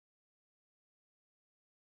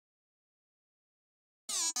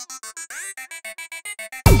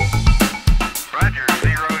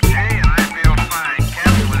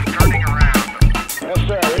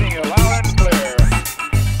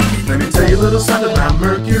little something about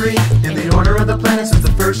Mercury. In the order of the planets, it's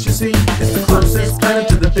the first you see. It's the closest planet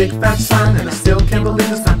to the big fat sun, and I still can't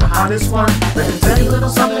believe it's not the hottest one. Let me tell you a little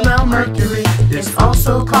something about Mercury. It's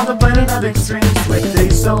also called the planet of extremes, with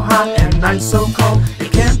days so hot and nights so cold.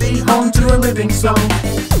 It can't be home to a living soul.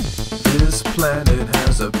 This planet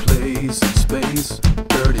has a place in space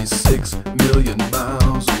 36 million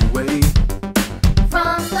miles away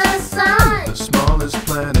from the sun. The smallest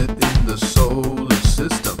planet in the solar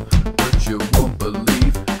system, but you won't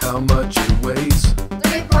believe how much it weighs.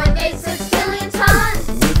 3.86 billion tons.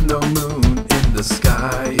 With no moon in the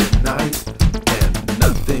sky at night, and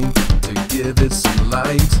nothing to give it some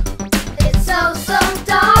light. It's so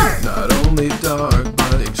dark. Not only dark,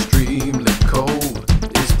 but extremely cold.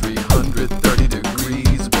 It's 330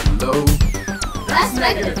 degrees below. That's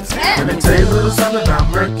 -10. Let me tell you a little something about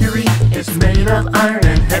Mercury. It's made of iron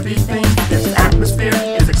and heavy things. Its atmosphere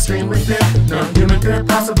is extremely thin. No human could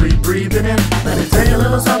possibly breathe it in. Let me tell you a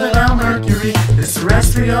little something about Mercury. It's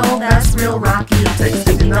terrestrial, that's real rocky. It takes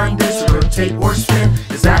 59 days to rotate or spin.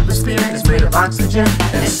 Its atmosphere is made of oxygen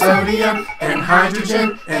and sodium and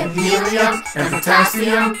hydrogen and helium and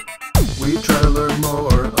potassium. We try to learn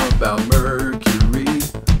more about Mercury,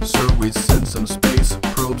 so we sent some space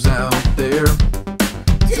probes out there.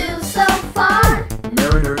 2 so far.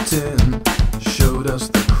 Mariner 10 showed us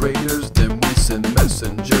the craters, then we sent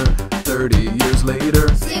Messenger 30 years later.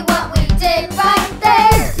 See what we did right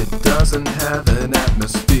there. It doesn't have an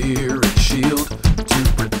atmospheric shield to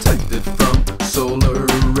protect it from solar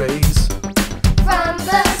rays from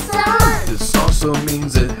the sun. This also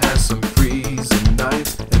means it has some freezing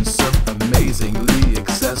nights and some amazingly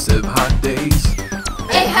excessive hot days.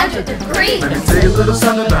 800 degrees. Let me tell you a little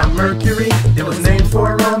something about Mercury. It was named for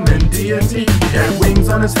a Roman deity. He had wings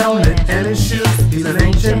on his helmet and his shoes. He's an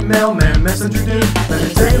ancient mailman, messenger dude. Let me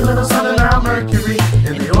tell you a little something about Mercury.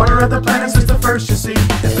 In the order of the planets, it's the first you see.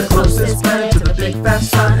 It's the closest planet to the big fat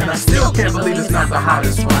sun, and I still can't believe it's not the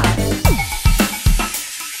hottest one.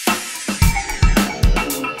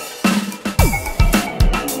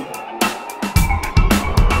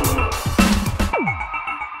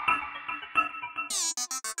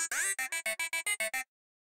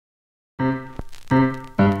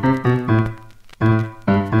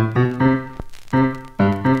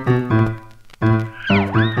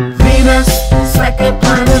 Second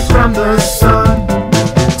planet from the sun.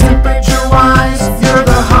 Temperature-wise, you're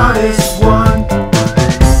the hottest one.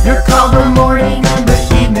 You're called the morning and the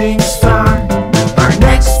evening star. Our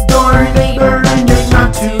next door neighbor, and you're not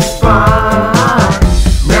too far.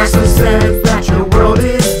 NASA says that your world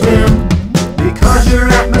is dim because your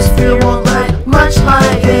atmosphere won't let much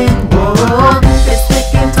light in. Whoa, it's thick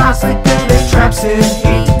and toxic and it traps in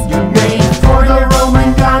heat. You're named for the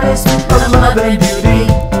Roman goddess of love and beauty.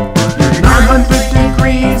 900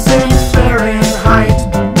 degrees in Fahrenheit.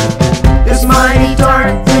 It's mighty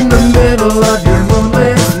dark in the middle of your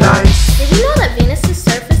moonless nights. Did you know that Venus's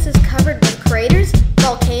surface is covered with craters,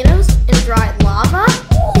 volcanoes, and dry lava?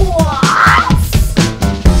 What?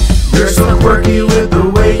 You're so quirky with the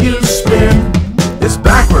way you spin. It's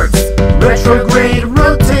backwards, retrograde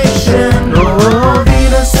rotation. Oh,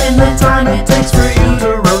 Venus in the time it takes for you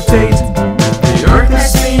to rotate. The Earth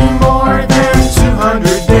has seen more than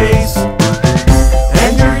 200 days.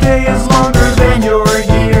 And your day is longer than your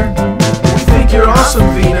year. You think you're awesome,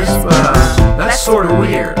 Venus, but that's sorta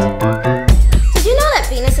weird. Did you know that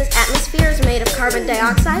Venus's atmosphere is made of carbon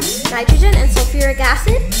dioxide, nitrogen, and sulfuric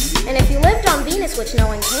acid? And if you lived on Venus, which no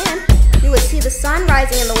one can, you would see the sun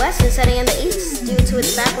rising in the west and setting in the east due to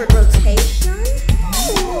its backward rotation.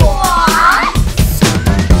 What?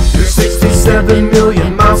 You're 67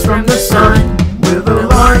 million miles from the sun, with a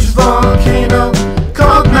large volcano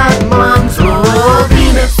called magma. Oh,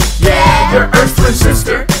 Venus, yeah, your Earth's twin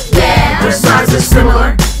sister. Yeah. Your size is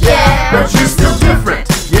similar, Yeah. but you're still different.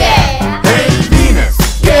 Yeah. Hey, Venus,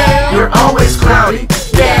 Yeah. you're always cloudy.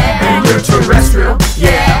 Yeah. And you're terrestrial.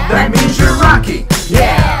 Yeah. That means you're rocky.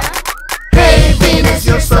 Yeah. Hey, Venus,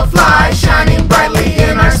 you're so fly, shining brightly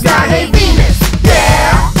in our sky. Hey, Venus,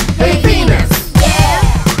 yeah. Hey, Venus, Yeah.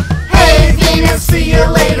 hey, Venus, see you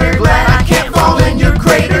later. Glad I can't fall in your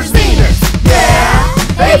craters, Venus. Yeah.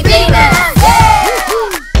 Hey, Venus.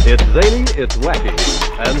 It's zany, it's wacky,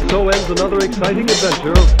 and so ends another exciting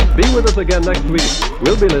adventure. Be with us again next week.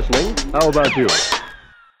 We'll be listening. How about you?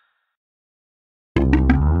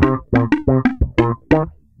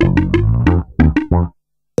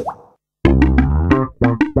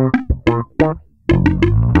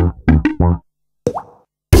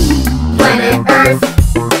 Planet Earth.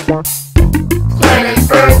 Planet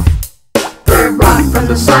Earth. Third rock from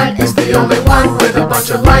the sun is the only one with a bunch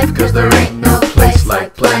of life, 'cause there ain't no place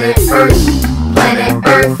like planet Earth, planet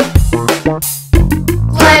Earth,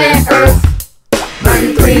 planet Earth.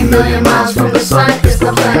 93 million miles from the sun is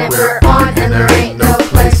the planet we're on, and there ain't no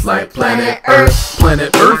place like planet Earth.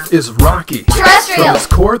 Planet Earth is rocky, Terrestrial. from its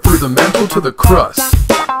core through the mantle to the crust.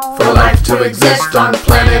 For life to exist on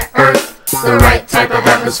planet Earth, the right type of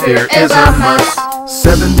atmosphere is a must.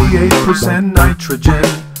 78% nitrogen,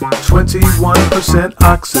 21%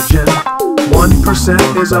 oxygen,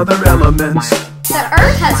 1% is other elements. The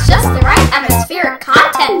Earth has just the right atmospheric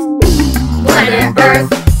content. Planet Earth,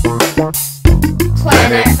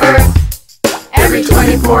 planet Earth. Every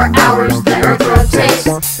 24 hours the Earth rotates,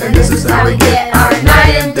 and this is how we get our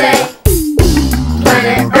night and day.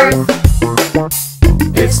 Planet Earth,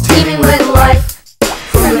 it's teeming with life.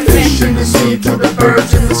 From the fish in the sea to the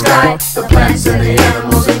birds in the sky, the plants and the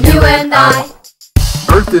animals and you and I.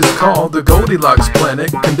 Earth is called the Goldilocks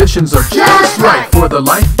planet. Conditions are just right for the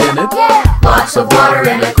life in it. Yeah, lots of water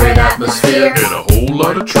and a great atmosphere, And a whole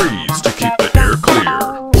lot of trees to keep the air clear.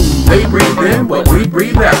 they breathe in what we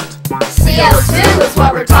breathe out. CO2 is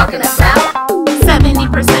what we're talking about.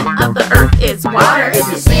 70% of the Earth is water. If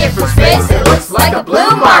you see it from space, it looks like a blue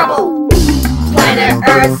marble. Planet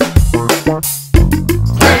Earth,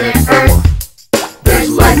 planet Earth. There's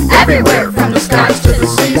life everywhere, from the skies to the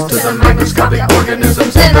seas to the microscopic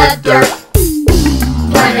organisms in the dirt.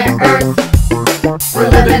 Planet Earth, we're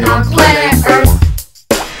living on planet Earth.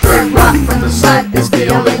 Third rock from the sun is the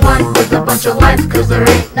only one with a bunch of life, 'cause there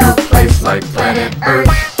ain't no place like planet Earth.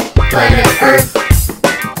 Planet Earth,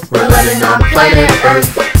 we're living on planet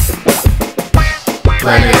Earth.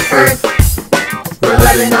 Planet Earth, we're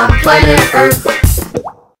living on planet Earth.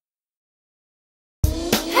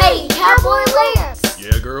 Hey, Cowboy Lance!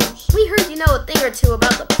 Yeah, girls? We heard you know a thing or two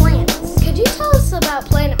about the planets. Could you tell us about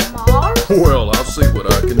planet Mars? Well, I'll see what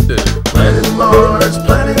I can do. Planet Mars,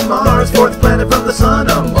 fourth planet from the sun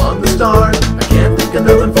among the stars. I can't think of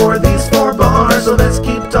nothing for these 4 bars, so let's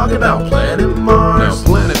keep talking about planet Mars. Now,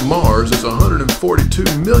 planet Mars is 142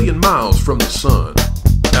 million miles from the sun.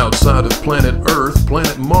 Outside of planet Earth,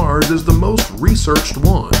 planet Mars is the most researched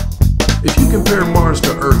one. If you compare Mars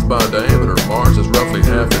to Earth by diameter, Mars is roughly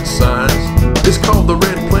half its size. It's called the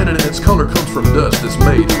red planet, and its color comes from dust that's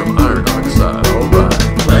made from iron oxide. Alright.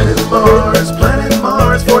 Planet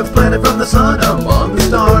Mars, fourth planet from the sun among the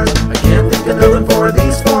stars. I can't think of nothing for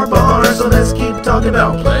these 4 bars, so let's keep talking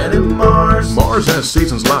about planet Mars. Mars has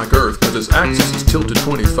seasons like Earth because its axis is tilted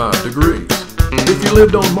 25 degrees. If you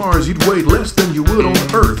lived on Mars, you'd weigh less than you would on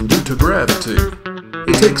Earth due to gravity.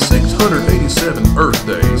 It takes 687 Earth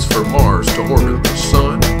days for Mars to orbit the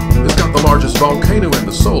sun. It's got the largest volcano in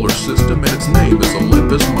the solar system, and its name is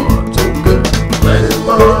Olympus Mons. Okay.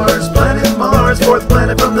 Planet Mars, fourth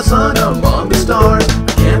planet from the sun among the stars. I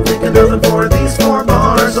can't think of nothing for these 4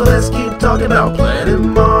 bars, so let's keep talking about planet Now,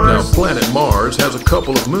 Mars. planet Mars has a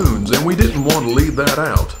couple of moons, and we didn't want to leave that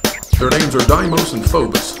out. Their names are Deimos and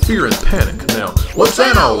Phobos, fear and panic. Now, what's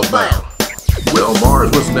that all about? Well,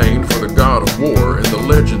 Mars was named for the god of war in the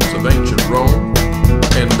legends of ancient Rome.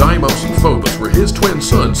 And Deimos and Phobos were his twin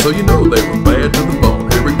sons, so you know they were bad to the bone.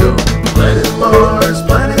 Here we go.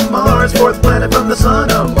 Planet Mars, fourth planet from the sun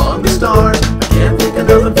among the stars. I can't think of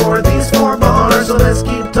nothing for these 4 bars, so let's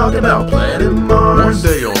keep talking about planet Mars.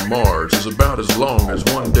 One day on Mars is about as long as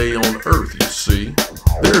one day on Earth, you see.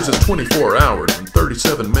 Theirs is 24 hours and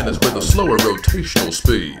 37 minutes with a slower rotational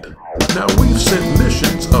speed. Now, we've sent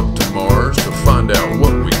missions up to Mars to find out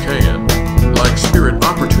what we can, like Spirit,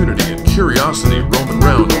 Opportunity, and Curiosity roaming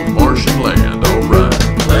round on Martian land. Alright.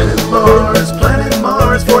 Planet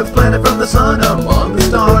Mars, fourth planet from the sun among the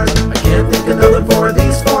stars. I can't think of nothing for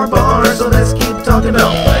these 4 bars, so let's keep talking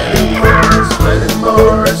about planet Mars.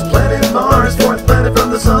 Planet Mars, fourth planet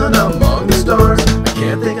from the sun among the stars. I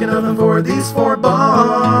can't think of nothing for these 4 bars.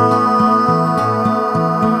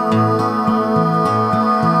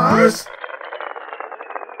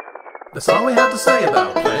 That's all we have to say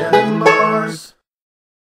about planet Mars.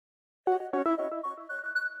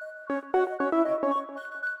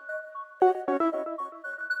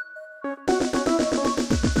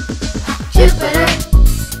 Jupiter,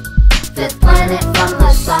 5th planet from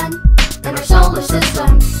the sun in our solar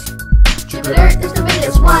system. Jupiter is the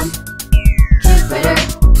biggest one. Jupiter,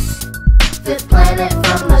 5th planet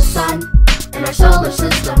from the sun in our solar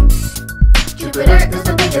system. Jupiter is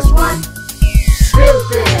the biggest one.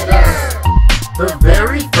 Jupiter, the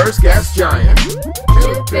very first gas giant.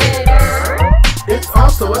 Jupiter, It's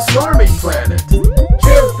also a stormy planet.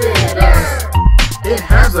 Jupiter, It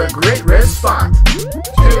has a great red spot.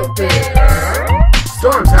 Jupiter,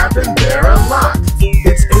 Storms happen there a lot.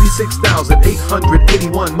 It's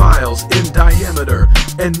 86,881 miles in diameter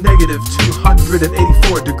and negative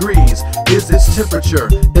 284 degrees is its temperature.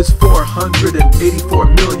 It's 484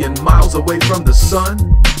 million miles away from the sun.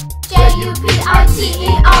 Jupiter.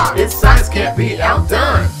 Its size can't be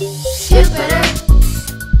outdone. Jupiter,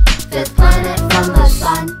 fifth planet from the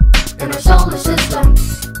sun in our solar system.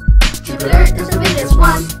 Jupiter is the biggest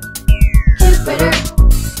one. Jupiter,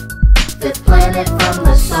 fifth planet from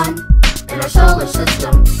the sun in our solar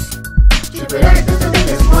system. Jupiter is the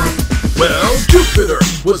biggest one. Well, Jupiter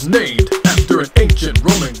was named after an ancient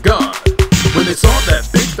Roman god. When they saw that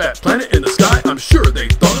big fat planet in the sky, I'm sure they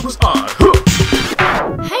thought it was odd. Huh.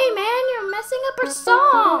 Hey man, you're messing up our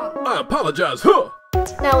song. I apologize. Huh.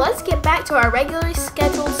 Now let's get back to our regularly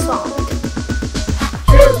scheduled song.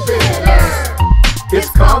 Jupiter. It's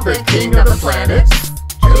called the king of the planets.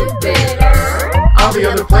 Jupiter. All the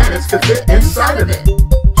other planets could fit inside of it.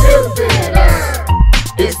 Jupiter.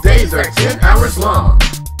 Its days are 10 hours long.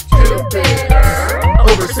 Jupiter.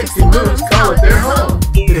 Over 60 moons call it their home.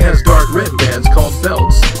 It has dark red bands called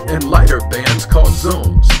belts and lighter bands called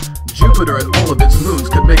zones. Jupiter and all of its moons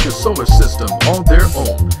could make a solar system on their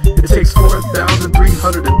own. It takes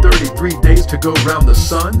 4,333 days to go around the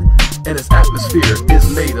sun, and its atmosphere is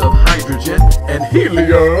made of hydrogen and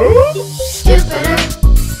helium. Jupiter,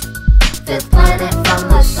 fifth planet from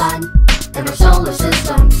the sun in our solar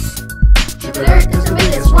system. Jupiter is the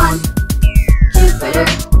biggest one. Jupiter,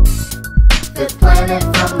 fifth planet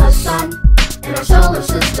from the sun in our solar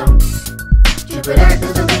system. Jupiter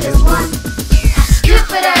is the biggest one.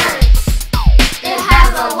 Jupiter, it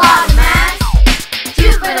has a lot of mass.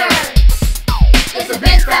 Jupiter, it's a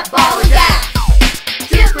big fat ball of gas.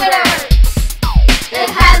 Jupiter, it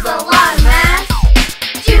has a lot of mass.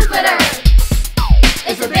 Jupiter,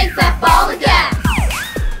 it's a big fat ball of gas.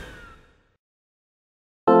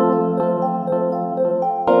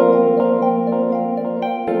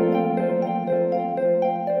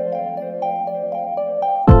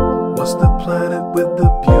 What's the planet with the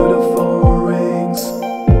beautiful rings?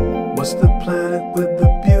 What's the planet with the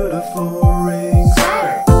beautiful rings?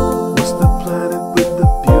 Saturn. What's the planet with the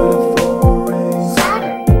beautiful rings?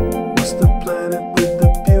 Saturn. What's the planet with the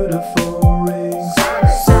beautiful rings?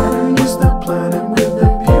 Saturn. What's the planet with the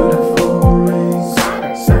beautiful rings?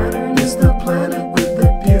 Saturn. Is the planet with the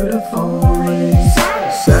beautiful rings.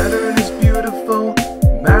 Saturn is beautiful,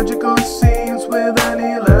 magical it seems, with an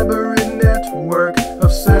elaborate network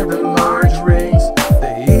of 7 large rings.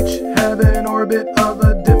 They each have an orbit of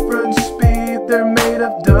a different speed. They're made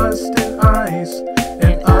of dust and ice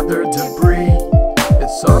and other debris.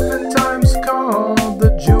 It's oftentimes called the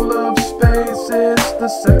jewel of space. It's the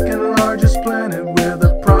second largest planet with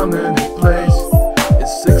a prominent place.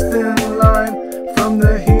 It's sixth in line from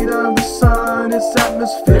the heat of the sun. Its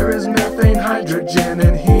atmosphere is methane, hydrogen,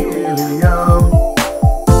 and helium.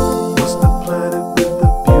 What's the planet with the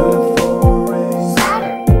beautiful rings?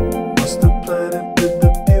 Saturn. What's the planet with the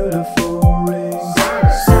beautiful rings?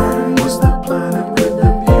 Saturn. What's the planet with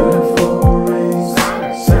the beautiful rings?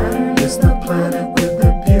 Saturn. Is the planet with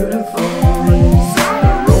the beautiful rings. The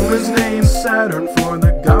Romans named Saturn for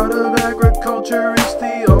the god of agriculture. It's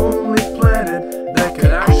the only planet that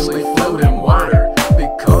can actually float in water,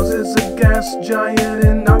 because it's a gas giant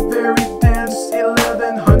and not very dense.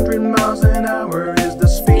 1,100 miles an hour is the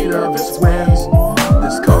speed of its winds.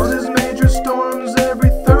 This causes major storms every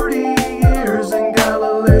 30 years, and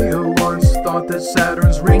Galileo once thought that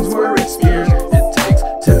Saturn's rings were its ears. It takes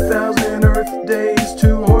 10,000 Earth days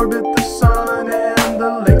to orbit the sun, and the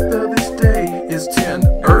length of its day is 10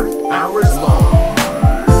 Earth hours long.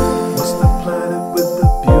 What's the planet with the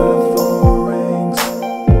beautiful rings?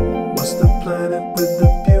 What's the planet with the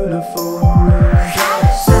beautiful rings?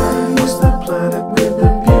 Saturn. What's the planet with the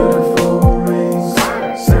beautiful rings?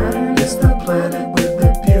 Saturn. It's the planet with the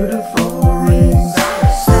beautiful rings.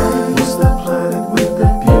 Saturn. What's the planet with the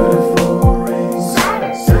beautiful rings?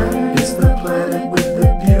 Saturn. It's the planet with the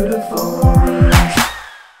beautiful rings.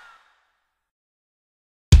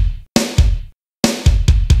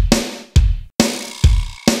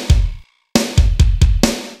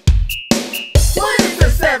 What is the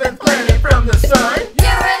 7th planet from the sun?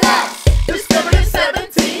 Uranus. Discovered in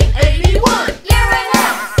 1781.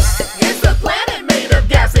 Uranus. It's a planet made of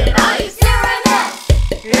gas and ice, Uranus.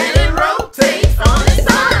 and it rotates on its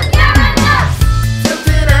sun. Uranus.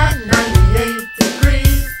 Tilted at 98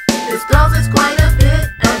 degrees. This causes quite a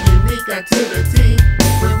bit of unique activity.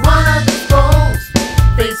 When one of its poles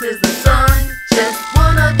faces the sun, just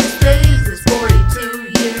one of its days is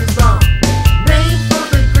 42 years long. Named for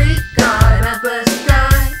the Greek god of the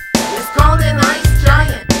sky, it's called an ice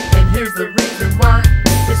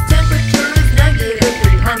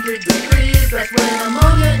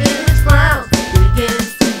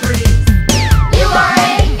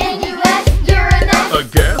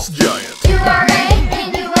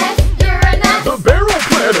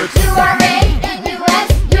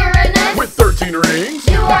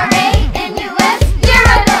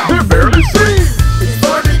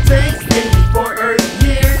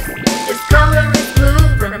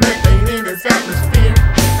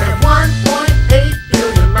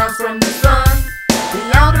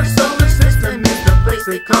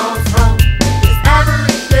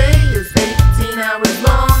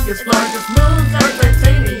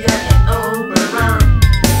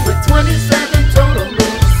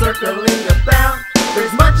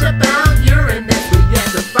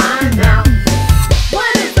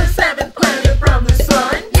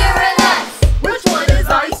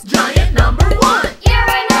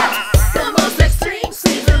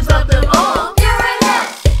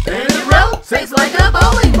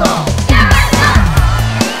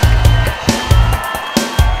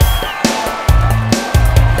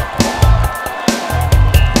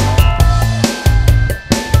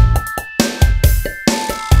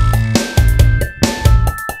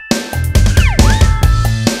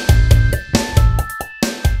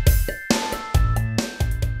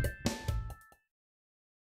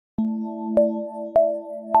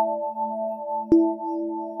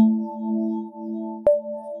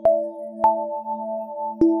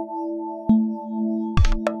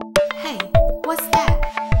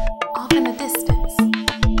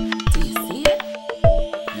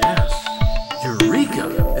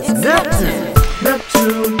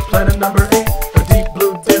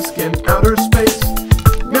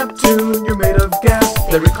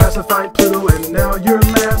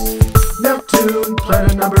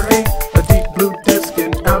number 8, a deep blue disk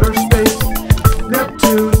in outer space.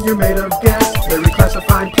 Neptune, you're made of gas. They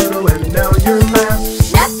reclassified Pluto and now you're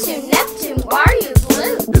last. Neptune, Neptune, why are you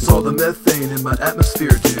blue? It's all the methane in my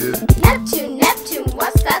atmosphere, dude. Neptune, Neptune,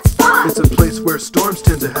 what's that spot? It's a place where storms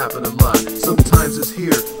tend to happen a lot. Sometimes it's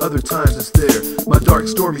here, other times it's there. My dark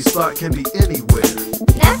stormy spot can be anywhere.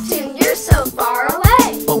 Neptune, you're so far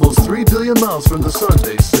away. Almost 3 billion miles from the sun,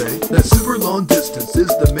 they say. That super long distance is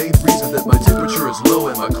the main reason that my temperature is low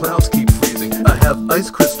and my clouds keep freezing. I have ice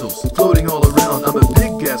crystals floating all around. I'm a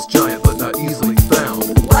big gas giant, but not easily found.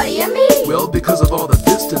 What do you mean? Well, because of all the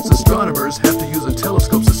distance, astronomers have to use a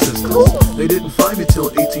telescope's assistance. Cool. They didn't find me till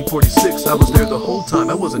 1846. I was there the whole time.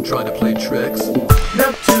 I wasn't trying to play tricks.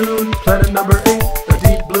 Neptune, planet number 8, a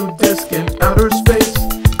deep blue disk in outer space.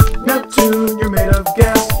 Neptune, you're made of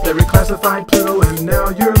gas. They reclassified Pluto and now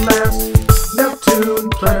you're last. Neptune,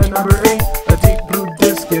 planet number 8, a deep blue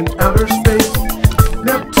disk in outer space.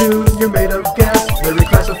 Neptune, you're made of gas. They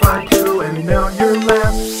reclassified Pluto and now you're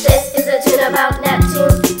last. This is a tune about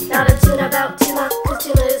Neptune, not a tune about tuna, 'cause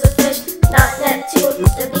tuna is a fish, not Neptune,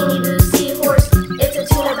 the Beanie Boo seahorse. It's a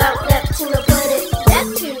tune about Neptune, the planet.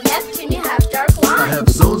 Neptune, Neptune, you have dark I lines. have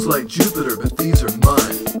zones like Jupiter, but these are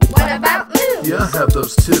mine. What about moons? Yeah, I have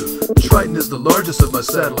those too. Triton is the largest of my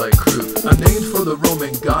satellite crew. I'm named for the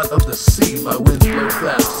Roman god of the sea. My winds blow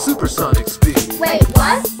fast, supersonic speed. Wait,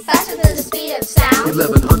 what? Faster than the speed of sound?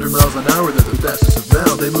 1100 miles an hour, they're the fastest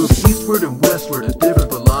around. They move eastward and westward at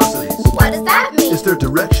different velocities. What does that mean? It's their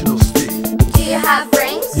directional speed. Do you have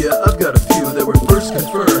rings? Yeah, I've got a few that were first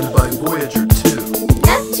confirmed by Voyager 2.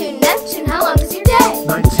 Neptune, Neptune, how long is your day?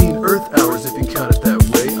 19 Earth hours if you count it that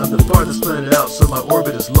way. I'm the farthest planet out, so my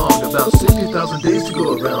orbit is long. About 60,000 days to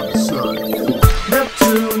go around the sun.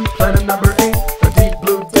 Neptune, planet number 8, a deep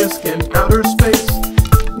blue disk in outer space.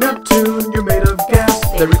 Neptune, you're made of gas.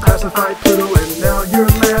 They reclassified Pluto and now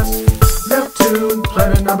you're last. Neptune,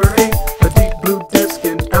 planet number 8, a deep blue disk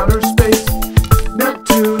in outer space.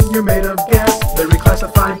 Neptune, you're made of gas. They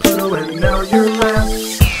reclassified Pluto and now you're last.